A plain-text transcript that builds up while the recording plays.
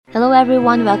Hello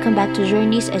everyone, welcome back to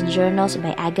Journeys and Journals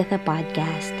by Agatha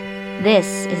Podcast.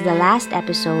 This is the last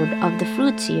episode of the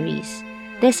fruit series.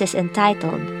 This is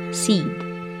entitled Seed.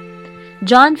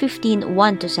 John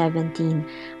 15:1-17.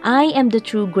 I am the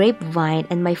true grapevine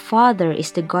and my Father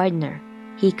is the gardener.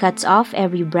 He cuts off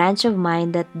every branch of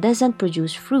mine that doesn't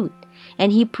produce fruit,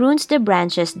 and He prunes the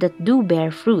branches that do bear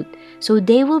fruit, so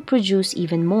they will produce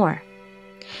even more.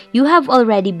 You have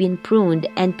already been pruned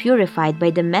and purified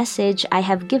by the message I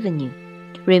have given you.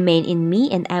 Remain in me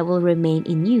and I will remain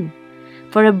in you.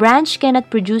 For a branch cannot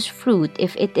produce fruit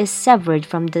if it is severed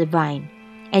from the vine,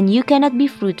 and you cannot be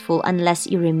fruitful unless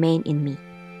you remain in me.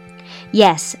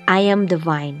 Yes, I am the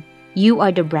vine. You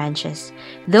are the branches.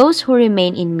 Those who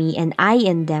remain in me and I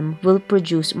in them will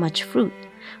produce much fruit.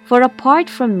 For apart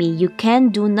from me you can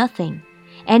do nothing.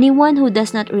 Anyone who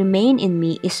does not remain in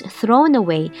me is thrown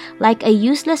away like a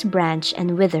useless branch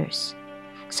and withers.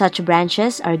 Such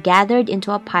branches are gathered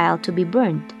into a pile to be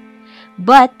burned.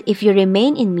 But if you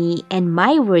remain in me and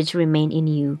my words remain in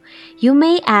you, you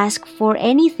may ask for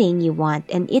anything you want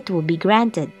and it will be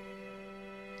granted.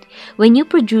 When you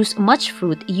produce much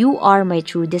fruit, you are my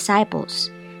true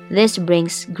disciples. This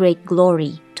brings great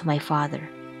glory to my Father.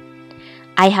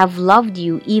 I have loved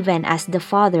you even as the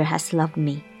Father has loved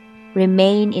me.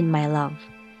 Remain in my love.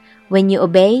 When you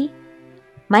obey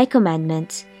my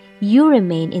commandments, you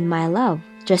remain in my love,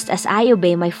 just as I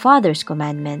obey my Father's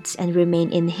commandments and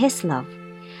remain in His love.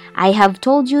 I have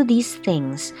told you these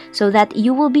things so that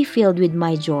you will be filled with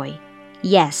my joy.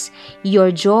 Yes,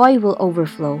 your joy will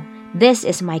overflow. This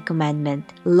is my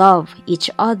commandment. Love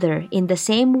each other in the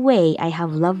same way I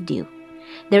have loved you.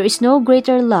 There is no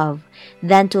greater love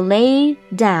than to lay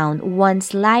down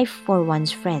one's life for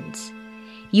one's friends.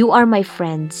 You are my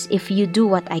friends if you do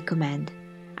what I command.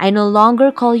 I no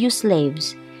longer call you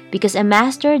slaves, because a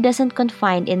master doesn't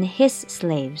confine in his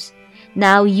slaves.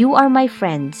 Now you are my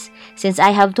friends, since I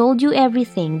have told you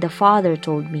everything the Father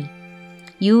told me.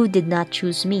 You did not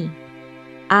choose me.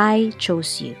 I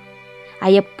chose you.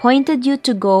 I appointed you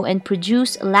to go and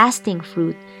produce lasting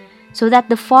fruit, so that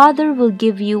the Father will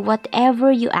give you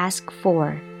whatever you ask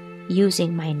for,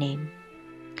 using my name.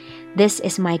 This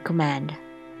is my command.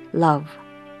 Love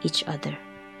each other.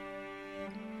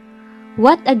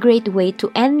 What a great way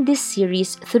to end this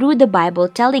series through the Bible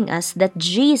telling us that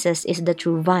Jesus is the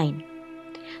true vine.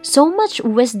 So much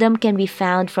wisdom can be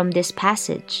found from this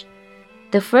passage.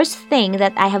 The first thing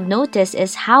that I have noticed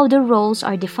is how the roles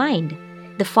are defined.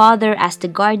 The Father as the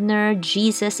gardener,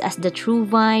 Jesus as the true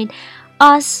vine,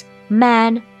 us,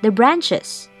 man, the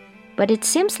branches. But it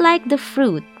seems like the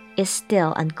fruit is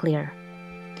still unclear.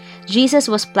 Jesus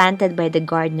was planted by the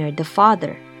gardener, the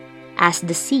Father, as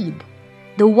the seed,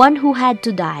 the one who had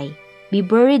to die, be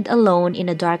buried alone in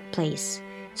a dark place,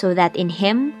 so that in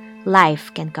him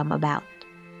life can come about.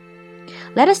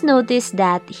 Let us notice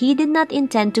that he did not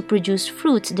intend to produce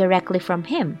fruits directly from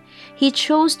him. He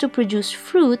chose to produce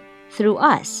fruit through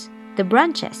us, the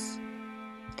branches.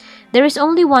 There is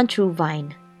only one true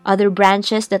vine. Other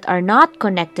branches that are not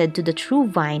connected to the true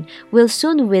vine will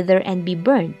soon wither and be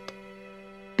burnt.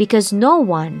 Because no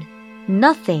one,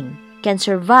 nothing, can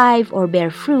survive or bear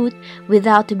fruit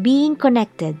without being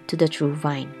connected to the true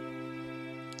vine.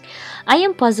 I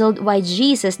am puzzled why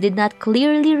Jesus did not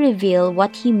clearly reveal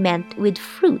what he meant with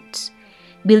fruits.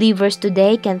 Believers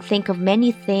today can think of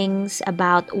many things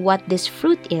about what this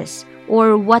fruit is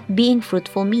or what being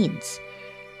fruitful means.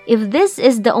 If this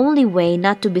is the only way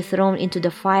not to be thrown into the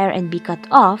fire and be cut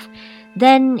off,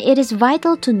 then it is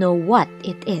vital to know what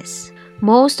it is.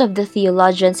 Most of the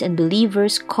theologians and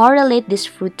believers correlate this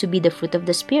fruit to be the fruit of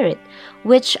the Spirit,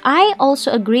 which I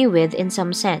also agree with in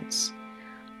some sense.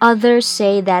 Others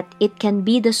say that it can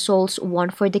be the souls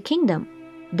won for the kingdom,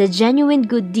 the genuine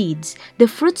good deeds, the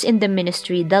fruits in the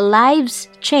ministry, the lives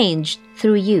changed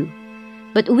through you.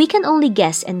 But we can only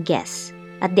guess and guess.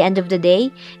 At the end of the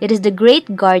day, it is the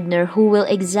great gardener who will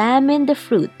examine the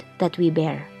fruit that we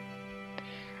bear.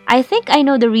 I think I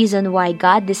know the reason why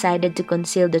God decided to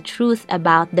conceal the truth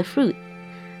about the fruit.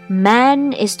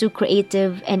 Man is too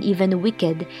creative and even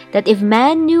wicked that if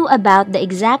man knew about the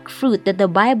exact fruit that the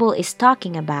Bible is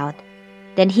talking about,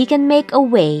 then he can make a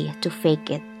way to fake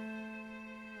it.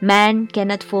 Man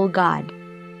cannot fool God,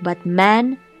 but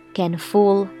man can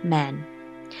fool man.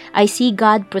 I see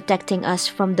God protecting us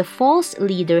from the false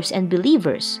leaders and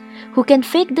believers who can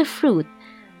fake the fruit,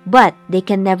 but they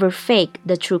can never fake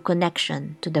the true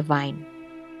connection to the vine.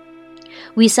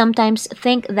 We sometimes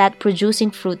think that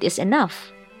producing fruit is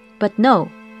enough, but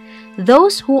no.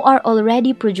 Those who are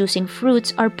already producing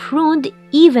fruits are pruned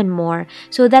even more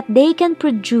so that they can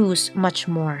produce much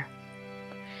more.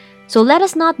 So let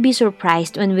us not be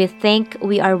surprised when we think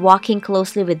we are walking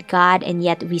closely with God and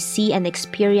yet we see and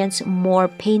experience more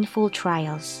painful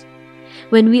trials.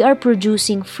 When we are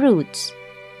producing fruits,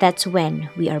 that's when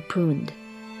we are pruned.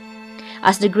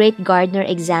 As the great gardener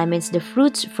examines the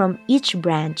fruits from each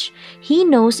branch, he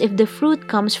knows if the fruit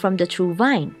comes from the true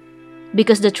vine,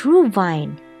 because the true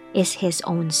vine is his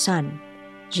own Son,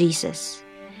 Jesus.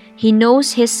 He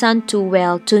knows his Son too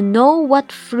well to know what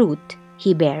fruit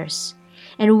he bears.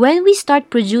 And when we start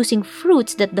producing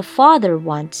fruits that the Father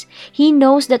wants, he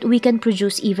knows that we can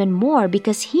produce even more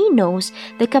because he knows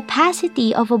the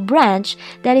capacity of a branch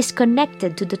that is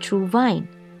connected to the true vine.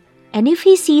 And if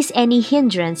he sees any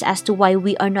hindrance as to why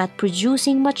we are not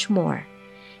producing much more,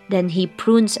 then he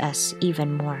prunes us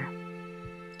even more.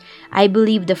 I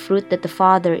believe the fruit that the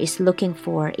Father is looking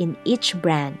for in each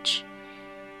branch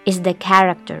is the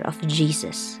character of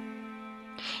Jesus.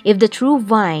 If the true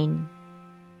vine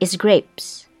is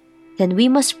grapes, then we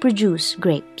must produce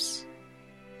grapes.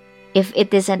 If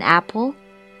it is an apple,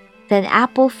 then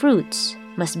apple fruits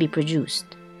must be produced.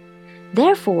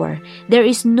 Therefore, there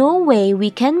is no way we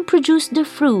can produce the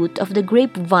fruit of the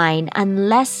grapevine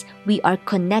unless we are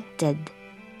connected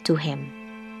to him.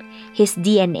 His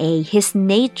DNA, his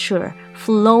nature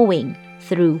flowing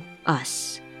through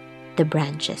us, the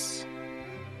branches.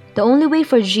 The only way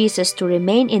for Jesus to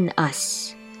remain in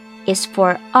us is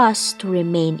for us to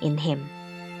remain in him.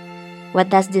 What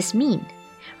does this mean?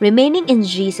 Remaining in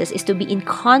Jesus is to be in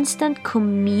constant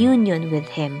communion with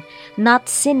him, not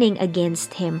sinning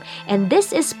against him, and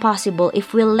this is possible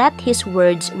if we let his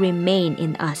words remain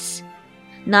in us.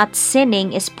 Not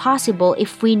sinning is possible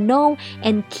if we know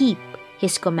and keep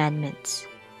his commandments.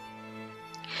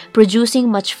 Producing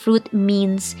much fruit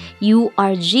means you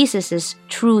are Jesus'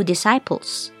 true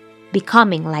disciples,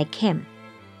 becoming like him.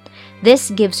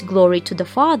 This gives glory to the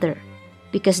Father,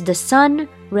 because the Son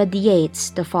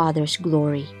radiates the Father's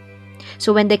glory.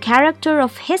 So when the character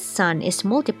of his Son is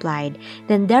multiplied,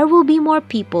 then there will be more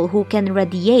people who can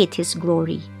radiate his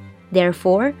glory.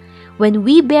 Therefore, when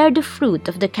we bear the fruit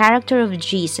of the character of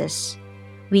Jesus,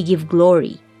 we give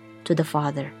glory to the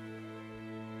Father.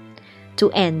 To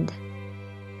end,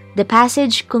 the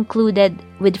passage concluded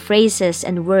with phrases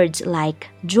and words like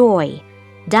joy,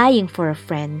 dying for a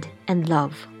friend, and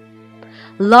love.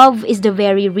 Love is the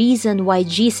very reason why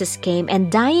Jesus came,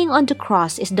 and dying on the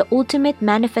cross is the ultimate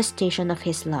manifestation of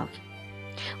his love.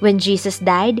 When Jesus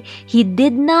died, he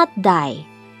did not die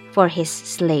for his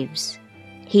slaves.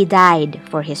 He died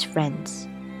for his friends.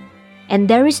 And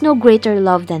there is no greater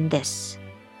love than this.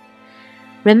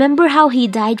 Remember how he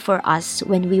died for us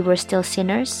when we were still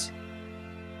sinners?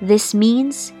 This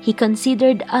means he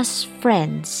considered us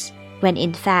friends when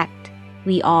in fact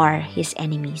we are his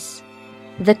enemies.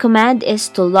 The command is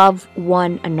to love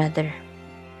one another.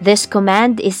 This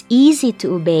command is easy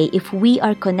to obey if we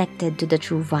are connected to the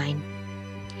true vine.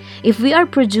 If we are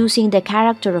producing the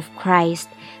character of Christ,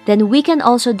 then we can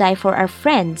also die for our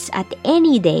friends at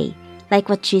any day, like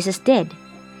what Jesus did.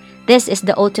 This is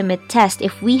the ultimate test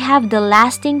if we have the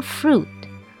lasting fruit,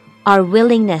 our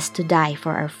willingness to die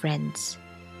for our friends.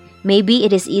 Maybe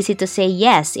it is easy to say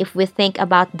yes if we think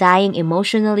about dying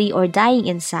emotionally or dying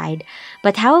inside,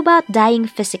 but how about dying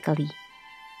physically?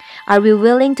 Are we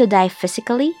willing to die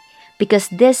physically? Because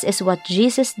this is what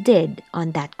Jesus did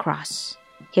on that cross.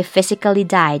 He physically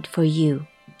died for you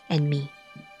and me.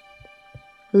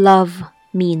 Love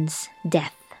means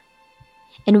death.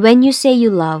 And when you say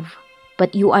you love,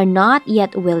 but you are not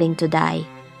yet willing to die,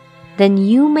 then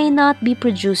you may not be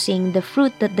producing the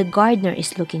fruit that the gardener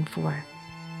is looking for.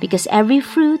 Because every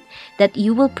fruit that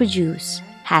you will produce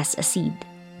has a seed,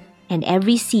 and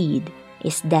every seed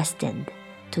is destined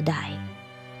to die.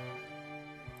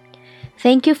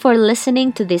 Thank you for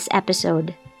listening to this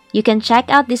episode. You can check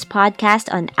out this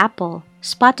podcast on Apple,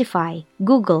 Spotify,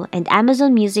 Google, and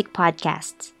Amazon Music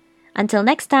podcasts. Until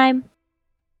next time!